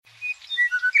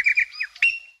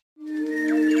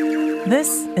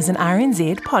This is an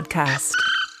RNZ podcast.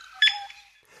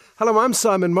 Hello, I'm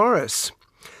Simon Morris.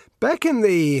 Back in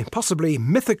the possibly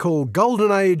mythical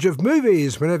golden age of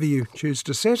movies, whenever you choose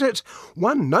to set it,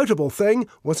 one notable thing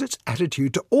was its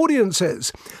attitude to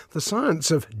audiences. The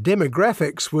science of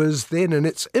demographics was then in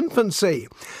its infancy.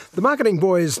 The marketing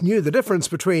boys knew the difference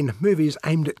between movies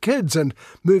aimed at kids and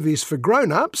movies for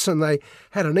grown-ups, and they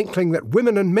had an inkling that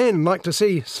women and men like to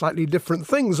see slightly different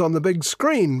things on the big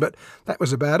screen, but that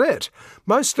was about it.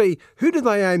 Mostly, who did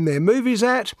they aim their movies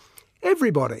at?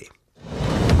 Everybody.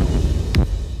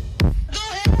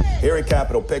 Here at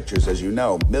Capitol Pictures, as you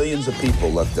know, millions of people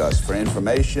look to us for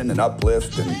information and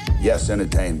uplift and, yes,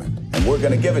 entertainment. And we're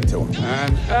going to give it to them.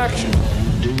 And action.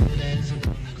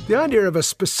 The idea of a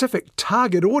specific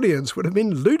target audience would have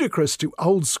been ludicrous to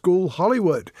old-school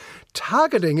Hollywood.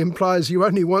 Targeting implies you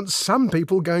only want some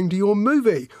people going to your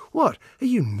movie. What, are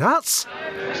you nuts?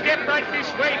 Step right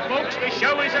this way, folks. The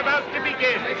show is about to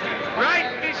begin. Right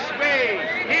this way.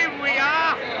 Here we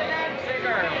are.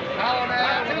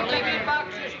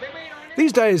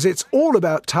 These days it's all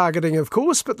about targeting, of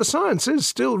course, but the science is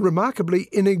still remarkably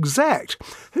inexact.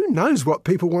 Who knows what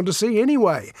people want to see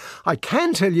anyway? I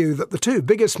can tell you that the two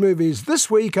biggest movies this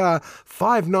week are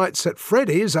Five Nights at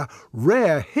Freddy's, a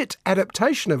rare hit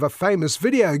adaptation of a famous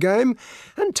video game,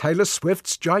 and Taylor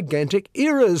Swift's gigantic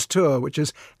Eras tour, which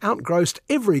has outgrossed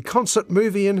every concert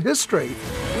movie in history.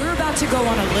 We're about to go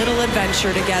on a little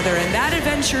adventure together, and that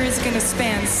adventure is going to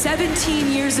span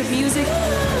 17 years of music.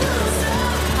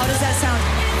 How does that sound?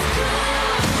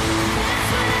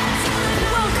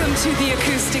 Welcome to the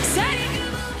acoustic set.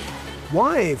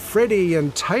 Why Freddie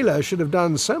and Taylor should have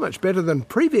done so much better than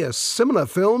previous similar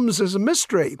films is a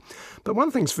mystery. But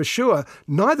one thing's for sure,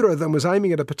 neither of them was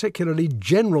aiming at a particularly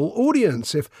general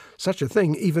audience, if such a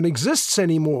thing even exists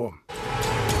anymore.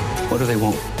 What do they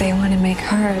want? They want to make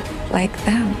her like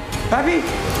them. Abby!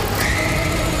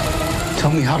 Tell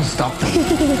me how to stop them.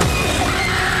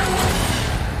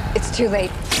 It's too late.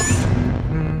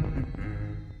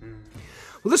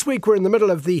 Well, this week we're in the middle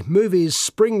of the movie's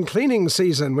spring cleaning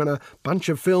season, when a bunch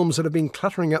of films that have been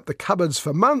cluttering up the cupboards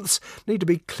for months need to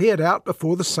be cleared out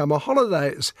before the summer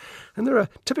holidays. And they're a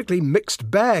typically mixed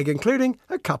bag, including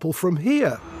a couple from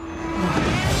here.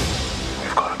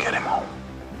 We've got to get him home.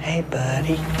 Hey,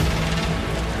 buddy.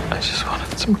 I just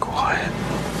wanted some quiet.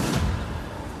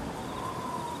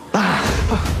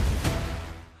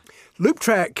 Loop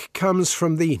Track comes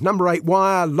from the number 8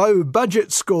 wire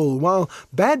low-budget school, while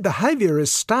Bad Behaviour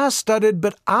is star-studded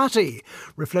but arty,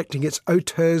 reflecting its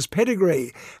auteur's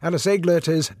pedigree. Alice Englert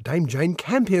is Dame Jane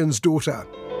Campion's daughter.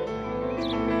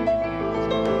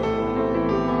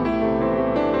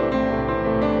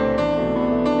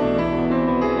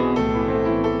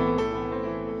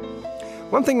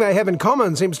 One thing they have in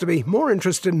common seems to be more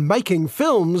interest in making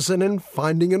films than in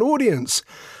finding an audience.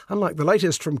 Unlike the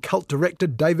latest from cult director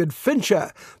David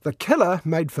Fincher, The Killer,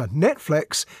 made for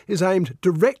Netflix, is aimed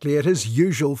directly at his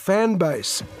usual fan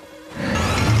base.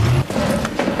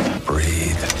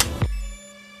 Breathe.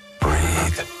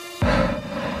 Breathe.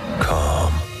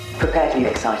 Calm. Prepare to be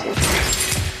excited.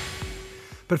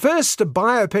 But first, a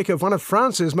biopic of one of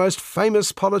France's most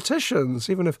famous politicians,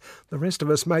 even if the rest of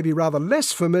us may be rather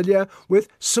less familiar with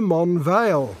Simone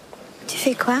Veil. Tu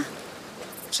fais quoi?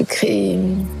 Je crée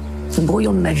le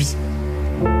brouillon de ma vie.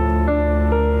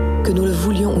 Que nous le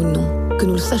voulions ou non, que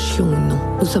nous le sachions ou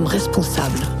non, nous sommes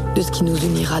responsables de ce qui nous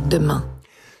unira demain.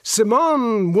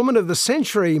 Simone, Woman of the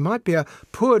Century, might be a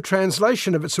poor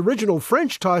translation of its original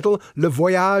French title, Le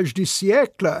Voyage du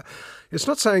siècle. It's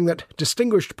not saying that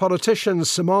distinguished politician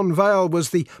Simone Veil was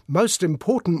the most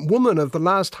important woman of the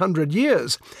last 100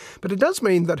 years, but it does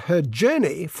mean that her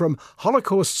journey from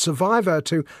Holocaust survivor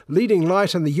to leading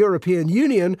light in the European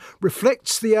Union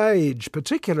reflects the age,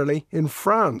 particularly in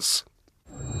France.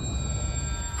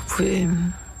 Vous pouvez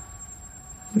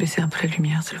baisser un peu la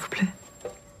lumière, s'il vous plaît?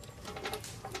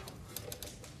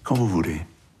 Quand vous voulez.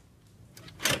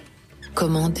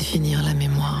 Comment définir la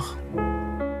mémoire?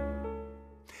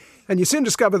 And you soon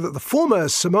discover that the former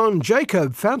Simone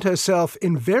Jacob found herself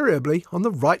invariably on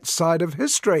the right side of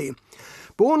history.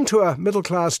 Born to a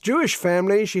middle-class Jewish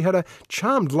family, she had a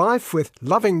charmed life with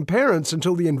loving parents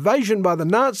until the invasion by the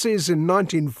Nazis in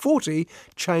 1940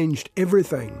 changed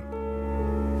everything.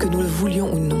 Que nous le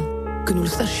voulions ou non, que nous le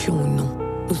sachions ou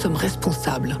non, nous sommes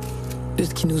responsables de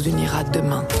ce qui nous unira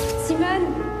demain. Simone!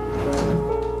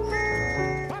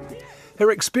 Her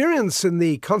experience in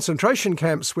the concentration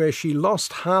camps where she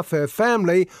lost half her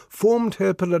family formed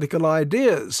her political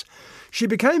ideas. She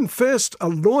became first a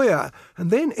lawyer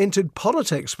and then entered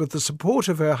politics with the support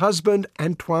of her husband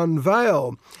Antoine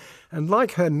Veil. And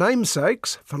like her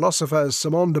namesakes, philosopher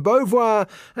Simone de Beauvoir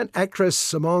and actress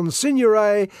Simone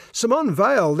Signoret, Simone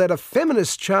Veil led a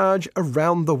feminist charge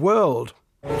around the world.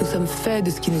 Nous sommes faits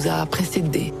de ce qui nous a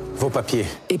précédés. Vos papiers.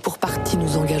 Et pour partie,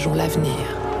 nous engageons l'avenir.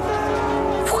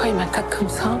 Pourquoi il m'attaque comme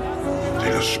ça?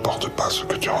 Il ne supporte pas ce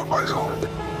que tu représentes.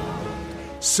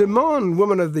 Simone,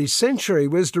 Woman of the Century,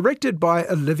 was directed by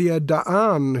Olivier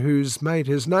Dahan, who's made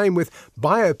his name with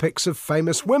biopics of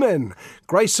famous women,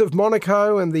 Grace of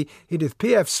Monaco and the Edith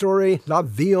Piaf story La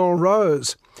Vie en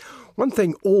Rose. One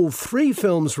thing all three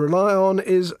films rely on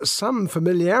is some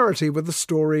familiarity with the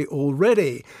story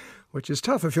already, which is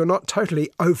tough if you're not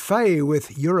totally au fait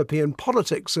with European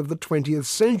politics of the 20th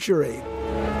century.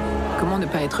 Comment ne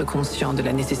pas être conscient de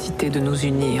la nécessité de nous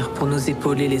unir pour nous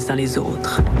épauler les uns les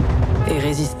autres et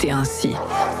résister ainsi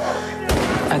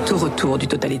à tout retour du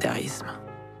totalitarisme.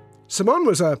 Simone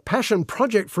was a passion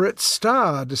project for its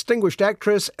star, distinguished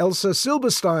actress Elsa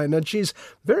Silberstein, and she's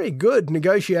very good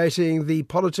negotiating the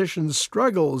politician's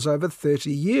struggles over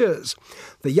 30 years.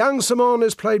 The young Simone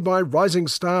is played by rising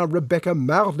star Rebecca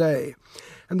Mardet.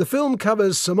 And the film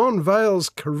covers Simone Veil's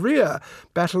career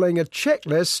battling a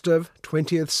checklist of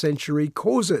 20th century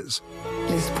causes.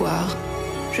 L'espoir.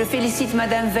 Je félicite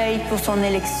Madame Veil pour son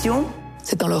élection.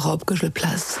 C'est dans l'Europe que je le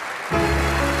place.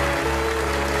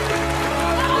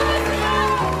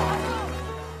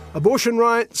 Abortion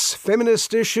rights,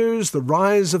 feminist issues, the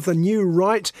rise of the new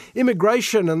right,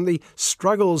 immigration and the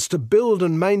struggles to build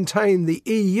and maintain the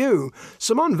EU.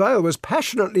 Simone Veil was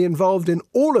passionately involved in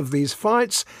all of these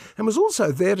fights and was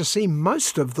also there to see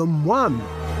most of them won.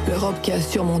 L'Europe qui a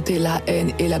surmonté la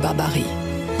haine et la barbarie.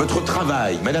 Votre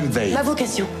travail, Madame Veil. Ma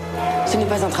vocation. Ce n'est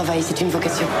pas un travail, c'est une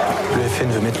vocation. Le FN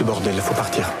veut mettre le bordel, il faut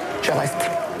partir. Je reste.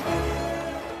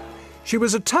 She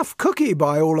was a tough cookie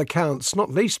by all accounts,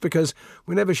 not least because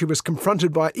whenever she was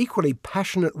confronted by equally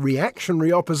passionate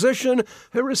reactionary opposition,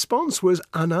 her response was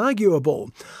unarguable.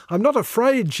 "I'm not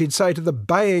afraid," she'd say to the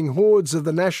baying hordes of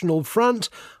the National Front.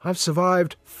 "I've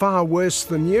survived far worse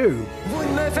than you." Vous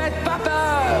ne me faites pas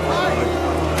peur.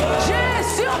 J'ai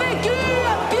survécu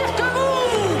à pire que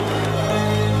vous.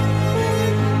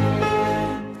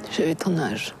 J'avais ton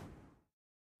âge.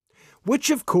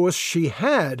 Which, of course, she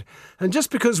had. And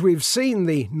just because we've seen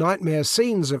the nightmare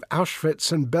scenes of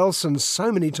Auschwitz and Belsen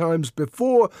so many times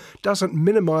before doesn't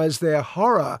minimise their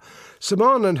horror.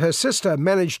 Simone and her sister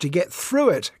managed to get through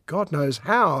it, God knows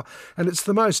how, and it's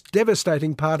the most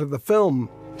devastating part of the film.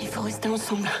 Il faut rester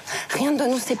ensemble. Rien ne doit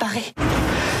nous séparer.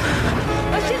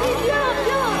 Chérie, viens.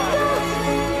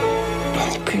 On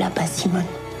n'est plus là-bas, Simone.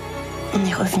 On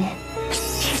est revenu. Je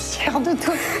suis fière de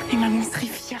toi. Et maman serait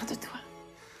fière de toi.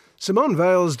 Simone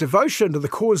Veil's devotion to the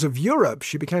cause of Europe,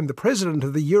 she became the president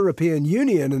of the European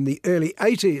Union in the early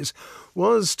 80s,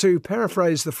 was, to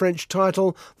paraphrase the French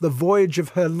title, the voyage of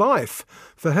her life.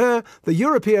 For her, the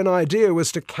European idea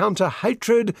was to counter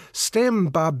hatred, stem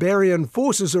barbarian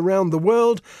forces around the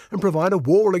world, and provide a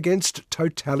wall against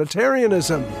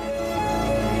totalitarianism.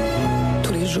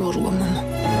 Tous les jours, je vois maman.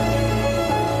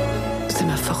 C'est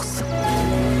ma force.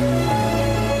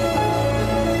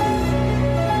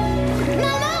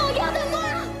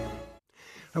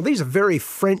 Now, these are very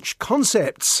French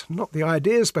concepts, not the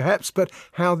ideas perhaps, but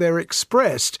how they're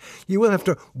expressed. You will have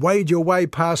to wade your way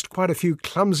past quite a few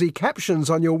clumsy captions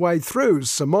on your way through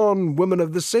Simone, Woman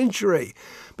of the Century.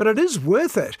 But it is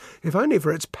worth it, if only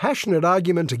for its passionate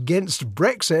argument against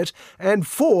Brexit and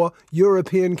for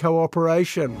European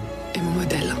cooperation. Et mon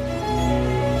modèle.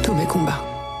 Tous mes combats.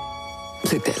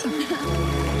 C'est elle.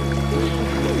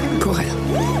 Pour elle.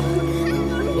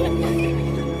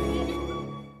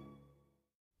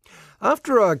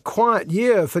 After a quiet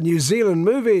year for New Zealand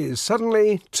movies,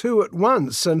 suddenly two at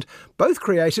once, and both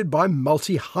created by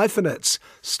multi-hyphenates,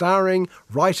 starring,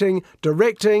 writing,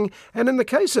 directing, and in the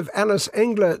case of Alice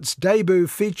Englert's debut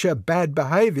feature Bad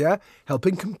Behaviour,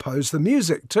 helping compose the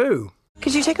music too.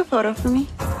 Could you take a photo for me?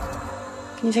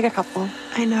 Can you take a couple?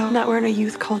 I know that we're in a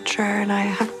youth culture and I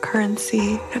have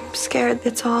currency. I'm scared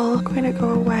it's all going to go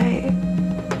away.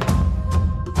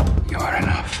 You are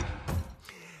enough.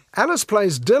 Alice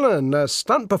plays Dylan, a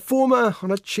stunt performer on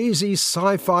a cheesy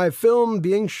sci-fi film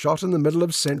being shot in the middle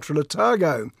of central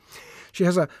Otago. She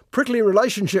has a prickly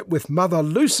relationship with Mother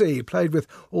Lucy, played with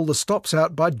all the stops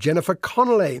out by Jennifer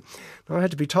Connolly. Now, I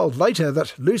had to be told later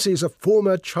that Lucy's a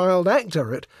former child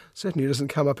actor. It certainly doesn't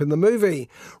come up in the movie.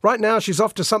 Right now she's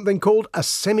off to something called a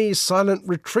semi-silent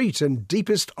retreat in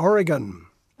deepest Oregon.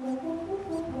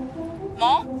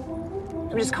 Mom?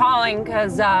 I'm just calling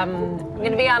because I'm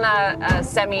going to be on a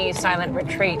semi-silent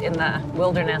retreat in the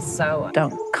wilderness, so...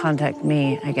 Don't contact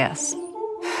me, I guess.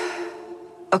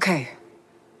 Okay.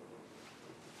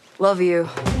 Love you.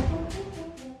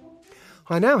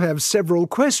 I now have several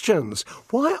questions.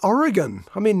 Why Oregon?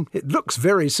 I mean, it looks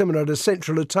very similar to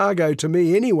Central Otago to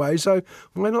me anyway, so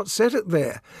why not set it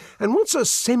there? And what's a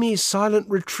semi-silent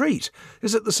retreat?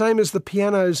 Is it the same as the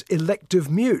piano's elective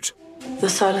mute? The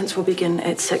silence will begin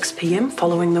at 6 p.m.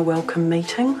 following the welcome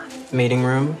meeting. Meeting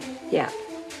room, Yeah.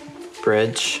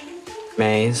 bridge,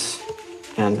 maze,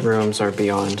 and rooms are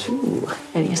beyond. Ooh,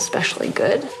 any especially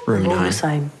good? Room All 9. the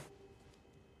same.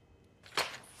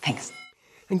 Thanks.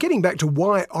 And getting back to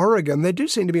why Oregon, there do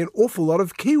seem to be an awful lot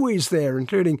of Kiwis there,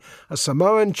 including a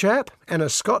Samoan chap, Anna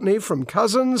Scotney from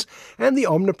Cousins, and the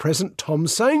omnipresent Tom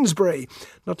Sainsbury,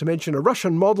 not to mention a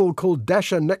Russian model called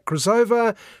Dasha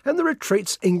Nekrasova, and the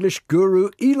retreat's English guru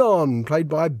Elon, played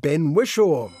by Ben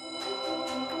Wishaw.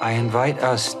 I invite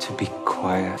us to be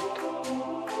quiet.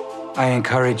 I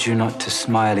encourage you not to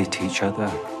smile at each other.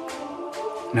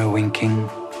 No winking,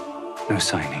 no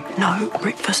signing. No,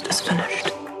 breakfast is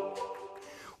finished.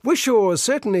 Wishaw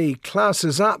certainly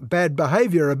classes up bad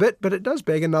behaviour a bit, but it does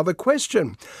beg another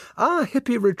question. Are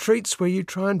hippie retreats where you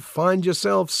try and find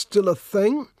yourself still a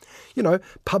thing? You know,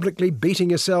 publicly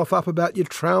beating yourself up about your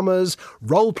traumas,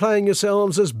 role-playing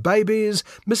yourselves as babies,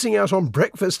 missing out on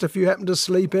breakfast if you happen to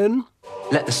sleep in?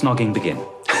 Let the snogging begin.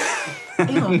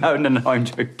 No, I'm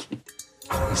joking.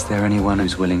 Is there anyone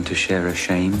who's willing to share a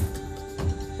shame?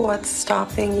 What's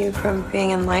stopping you from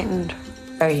being enlightened?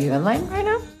 Are you enlightened right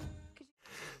now?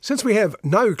 Since we have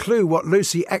no clue what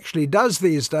Lucy actually does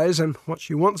these days and what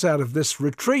she wants out of this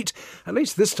retreat, at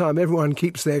least this time everyone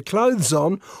keeps their clothes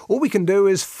on, all we can do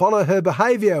is follow her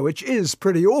behaviour, which is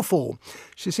pretty awful.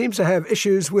 She seems to have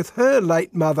issues with her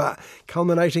late mother,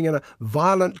 culminating in a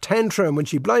violent tantrum when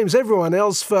she blames everyone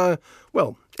else for,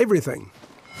 well, everything.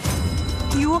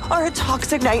 You are a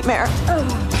toxic nightmare.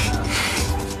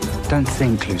 Don't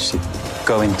think, Lucy.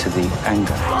 Go into the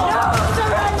anger. No,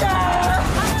 surrender!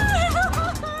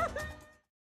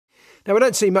 Now, we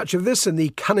don't see much of this in the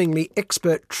cunningly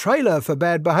expert trailer for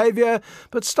Bad Behaviour,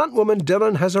 but stuntwoman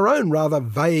Dylan has her own rather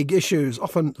vague issues,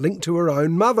 often linked to her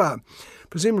own mother.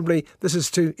 Presumably, this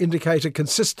is to indicate a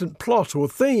consistent plot or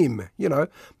theme. You know,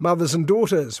 mothers and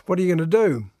daughters. What are you going to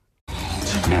do?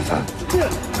 Never,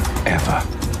 ever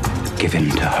give in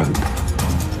to hope.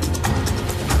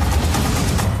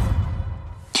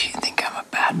 Do you think I'm a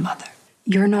bad mother?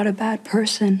 You're not a bad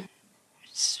person.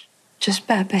 It's just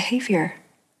bad behavior.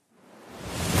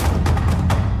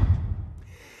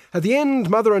 At the end,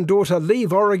 mother and daughter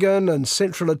leave Oregon and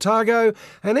Central Otago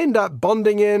and end up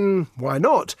bonding in, why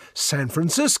not, San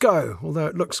Francisco, although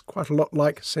it looks quite a lot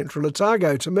like Central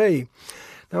Otago to me.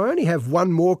 Now, I only have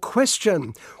one more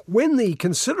question. When the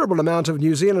considerable amount of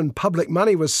New Zealand public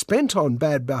money was spent on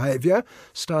Bad Behaviour,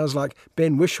 stars like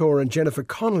Ben Wishaw and Jennifer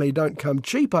Connolly don't come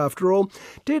cheap after all,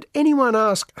 did anyone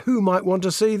ask who might want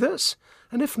to see this?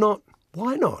 And if not,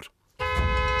 why not?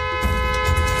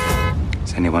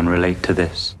 Does anyone relate to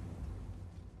this?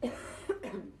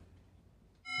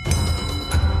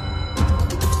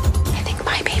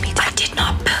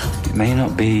 It may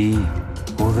not be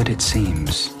all that it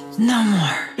seems. No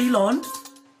more. Elon?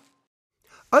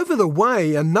 Over the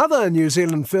Way, another New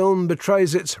Zealand film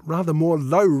betrays its rather more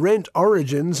low-rent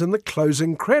origins in the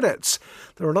closing credits.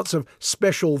 There are lots of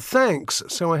special thanks,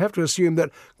 so I have to assume that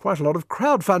quite a lot of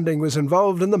crowdfunding was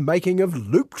involved in the making of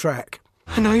Loop Track.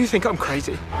 I know you think I'm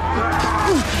crazy,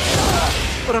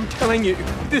 but I'm telling you,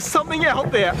 there's something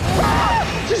out there.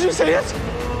 Did you see it?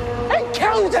 It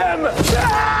killed him!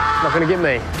 Not going to get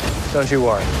me. Don't you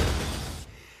worry.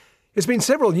 It's been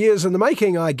several years in the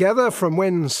making, I gather, from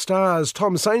when stars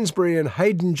Tom Sainsbury and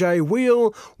Hayden J.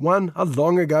 Wheel won a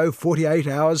long-ago 48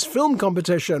 Hours film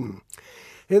competition.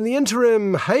 In the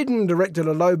interim, Hayden directed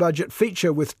a low-budget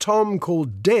feature with Tom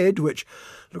called Dead, which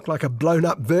looked like a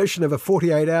blown-up version of a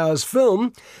 48 Hours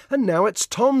film, and now it's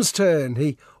Tom's turn.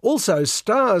 He also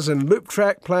stars in Loop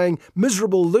Track, playing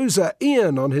miserable loser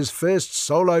Ian on his first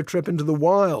solo trip into the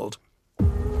wild.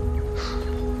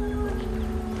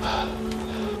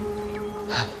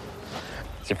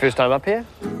 It's your first time up here?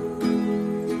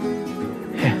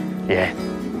 Yeah.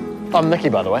 I'm Nicky,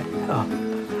 by the way.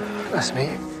 Oh, nice to meet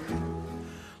you.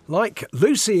 Like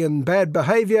Lucy in Bad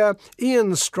Behaviour,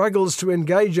 Ian struggles to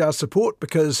engage our support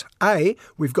because A,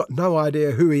 we've got no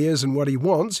idea who he is and what he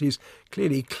wants, he's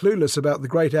clearly clueless about the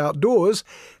great outdoors,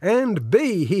 and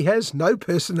B, he has no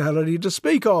personality to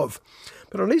speak of.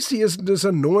 But at least he isn't as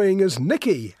annoying as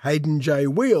Nicky, Hayden J.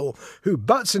 Wheel, who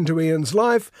butts into Ian's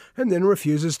life and then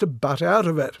refuses to butt out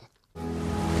of it.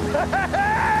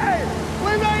 Hey!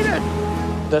 We made it!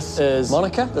 This is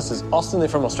Monica. This is Austin. They're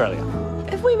from Australia.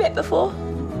 Have we met before?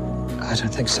 I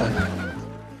don't think so.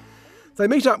 They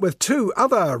meet up with two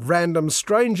other random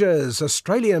strangers,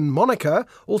 Australian Monica,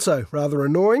 also rather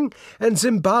annoying, and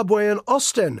Zimbabwean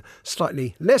Austin,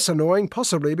 slightly less annoying,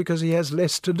 possibly because he has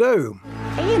less to do.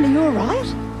 Ian, are you all right?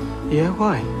 Yeah,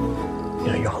 why? You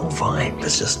know, your whole vibe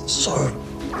is just so...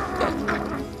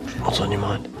 What's on your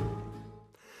mind?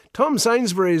 Tom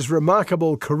Sainsbury's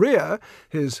remarkable career,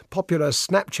 his popular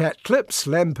Snapchat clips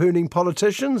lampooning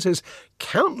politicians, his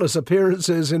countless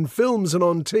appearances in films and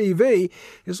on TV,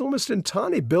 is almost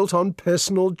entirely built on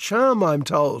personal charm, I'm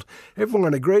told.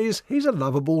 Everyone agrees he's a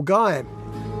lovable guy.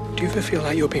 Do you ever feel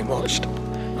like you're being watched?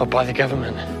 Or by the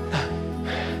government?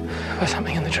 Or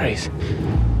something in the trees?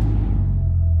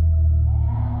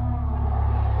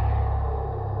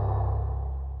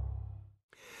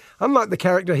 Unlike the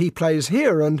character he plays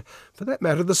here, and for that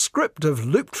matter the script of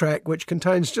Loop Track, which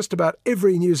contains just about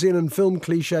every New Zealand film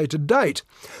cliché to date.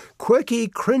 Quirky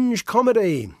cringe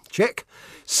comedy, check.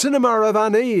 Cinema of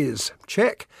unease,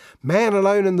 check. Man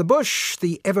alone in the bush,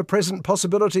 the ever-present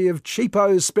possibility of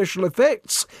cheapo special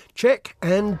effects, check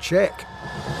and check.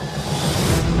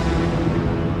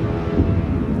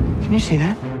 Can you see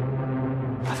that?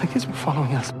 I think it's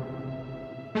following us.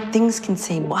 Things can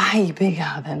seem way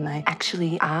bigger than they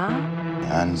actually are.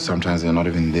 And sometimes they're not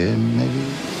even there, maybe.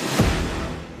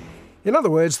 In other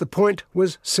words, the point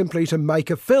was simply to make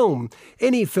a film.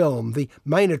 Any film. The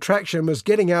main attraction was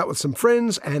getting out with some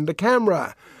friends and a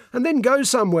camera. And then go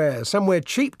somewhere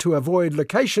cheap to avoid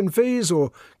location fees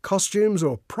or costumes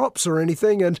or props or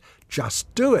anything, and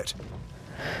just do it.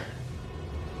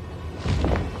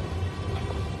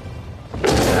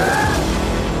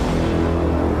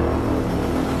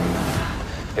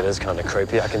 It is kind of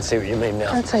creepy. I can see what you mean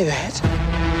now. Don't say that.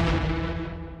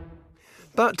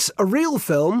 But a real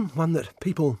film, one that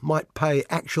people might pay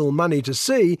actual money to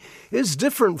see, is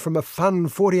different from a fun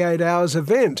 48 hours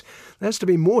event. There has to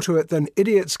be more to it than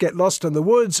idiots get lost in the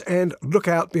woods and look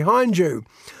out behind you.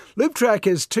 Loop Track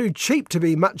is too cheap to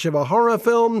be much of a horror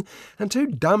film and too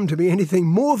dumb to be anything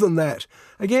more than that.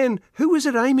 Again, who is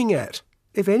it aiming at,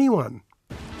 if anyone?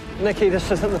 Nikki,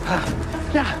 this isn't the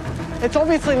path. Yeah. It's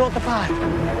obviously not the path.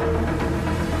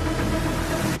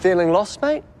 Feeling lost,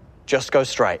 mate? Just go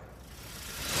straight.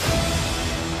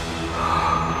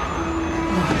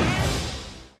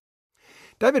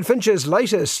 David Fincher's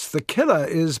latest, The Killer,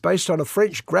 is based on a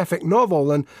French graphic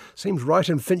novel and seems right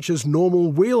in Fincher's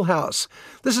normal wheelhouse.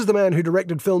 This is the man who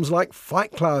directed films like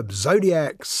Fight Club,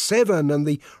 Zodiac, Seven, and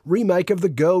the remake of The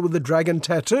Girl with the Dragon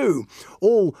Tattoo,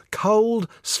 all cold,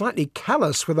 slightly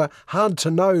callous with a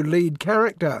hard-to-know lead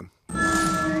character.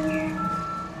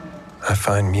 I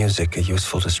find music a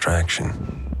useful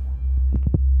distraction,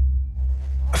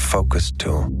 a focus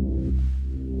tool,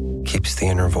 keeps the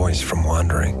inner voice from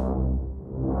wandering.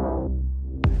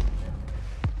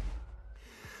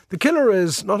 The Killer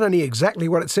is not only exactly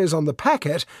what it says on the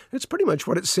packet, it's pretty much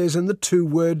what it says in the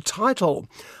two-word title.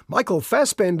 Michael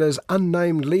Fassbender's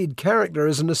unnamed lead character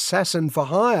is an assassin for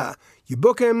hire. You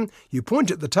book him, you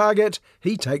point at the target,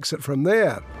 he takes it from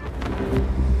there.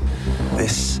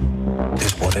 This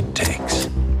is what it takes.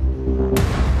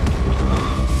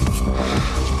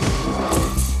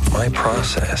 My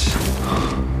process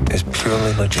is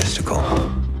purely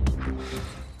logistical.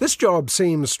 This job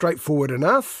seems straightforward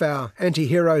enough. Our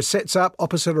anti-hero sets up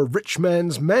opposite a rich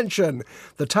man's mansion.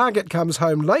 The target comes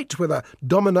home late with a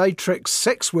dominatrix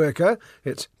sex worker.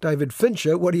 It's David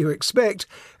Fincher, what do you expect?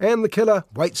 And the killer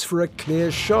waits for a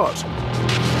clear shot.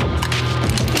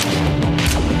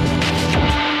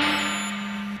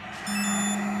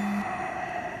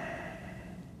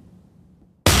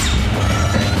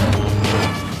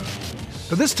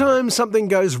 But this time something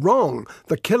goes wrong.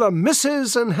 The killer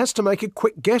misses and has to make a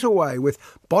quick getaway with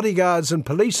bodyguards and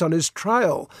police on his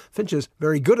trail. Fincher's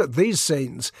very good at these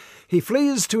scenes. He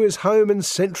flees to his home in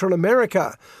Central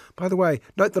America. By the way,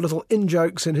 note the little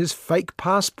in-jokes in his fake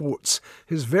passports.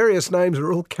 His various names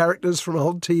are all characters from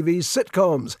old TV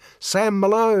sitcoms. Sam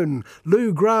Malone,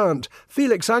 Lou Grant,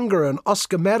 Felix Unger and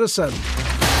Oscar Madison.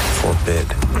 Forbid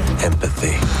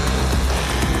empathy.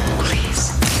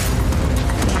 Please.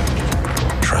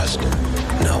 Trust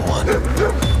no one.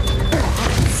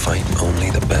 Fight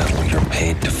only the battle you're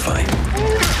paid to fight.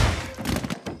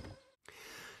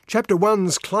 Chapter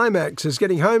 1's climax is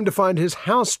getting home to find his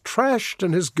house trashed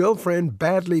and his girlfriend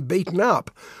badly beaten up.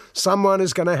 Someone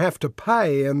is going to have to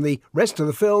pay, and the rest of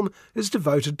the film is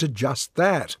devoted to just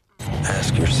that.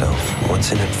 Ask yourself,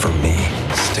 what's in it for me?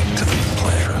 Stick to the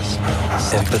plan.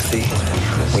 Empathy,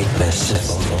 weakness,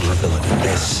 vulnerability.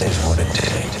 This is what it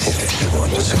takes if you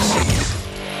want to succeed.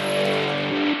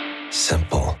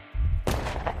 Simple.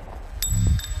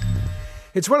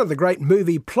 It's one of the great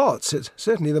movie plots. It's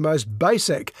certainly the most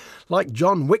basic. Like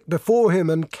John Wick before him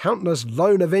and countless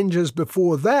lone Avengers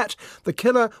before that, the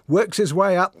killer works his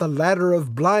way up the ladder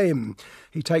of blame.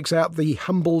 He takes out the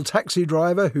humble taxi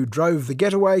driver who drove the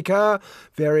getaway car,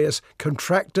 various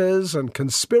contractors and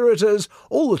conspirators,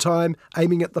 all the time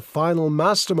aiming at the final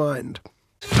mastermind.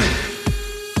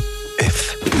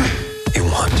 If you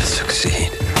want to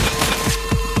succeed,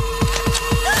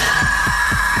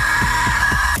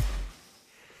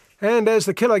 and as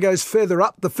the killer goes further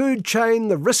up the food chain,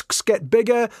 the risks get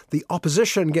bigger, the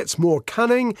opposition gets more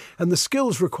cunning, and the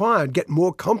skills required get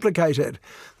more complicated.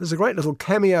 There's a great little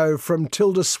cameo from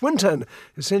Tilda Swinton,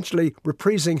 essentially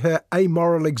reprising her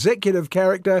amoral executive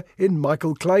character in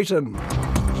Michael Clayton.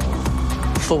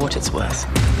 For what it's worth,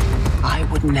 I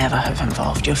would never have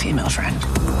involved your female friend.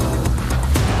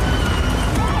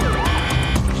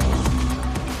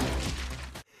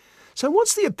 So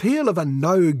what's the appeal of a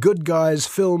no good guys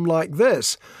film like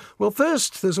this? Well,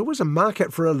 first, there's always a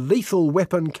market for a lethal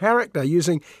weapon character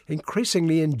using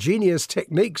increasingly ingenious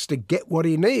techniques to get what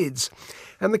he needs.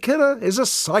 And the killer is a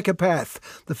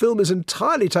psychopath. The film is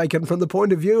entirely taken from the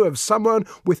point of view of someone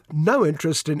with no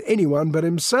interest in anyone but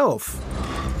himself.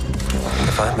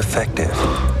 if I'm effective,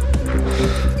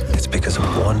 it's because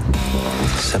of one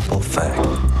simple fact.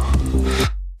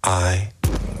 I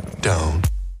don't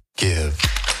give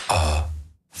a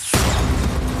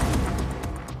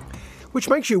which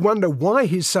makes you wonder why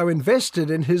he's so invested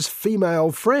in his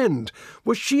female friend.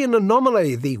 Was she an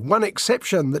anomaly, the one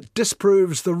exception that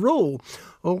disproves the rule?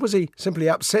 Or was he simply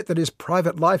upset that his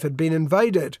private life had been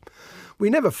invaded? We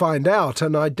never find out,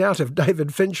 and I doubt if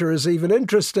David Fincher is even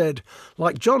interested.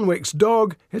 Like John Wick's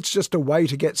dog, it's just a way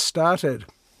to get started.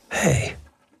 Hey.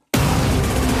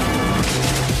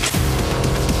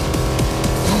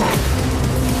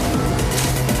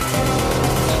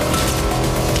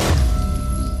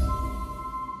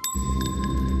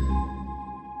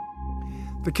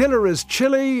 The Killer is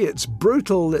chilly, it's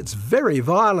brutal, it's very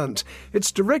violent.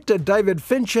 It's director David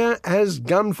Fincher as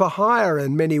gun for hire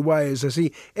in many ways as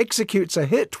he executes a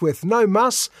hit with no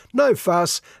muss, no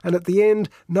fuss, and at the end,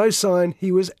 no sign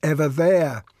he was ever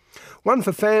there. One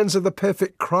for fans of the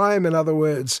perfect crime, in other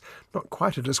words. Not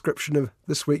quite a description of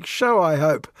this week's show, I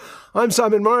hope. I'm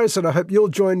Simon Morris, and I hope you'll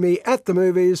join me at the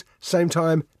movies, same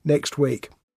time next week.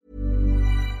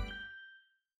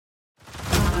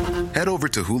 Head over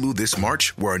to Hulu this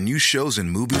March, where our new shows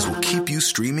and movies will keep you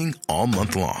streaming all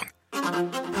month long.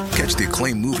 Catch the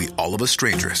acclaimed movie All of Us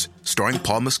Strangers, starring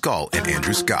Paul Mescal and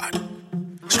Andrew Scott.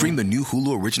 Stream the new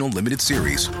Hulu original limited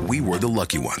series We Were the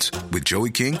Lucky Ones with Joey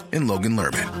King and Logan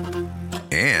Lerman.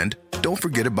 And don't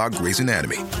forget about Grey's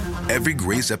Anatomy. Every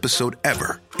Grey's episode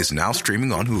ever is now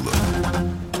streaming on Hulu.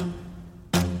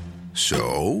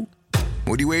 So,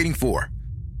 what are you waiting for?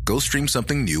 Go stream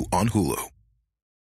something new on Hulu.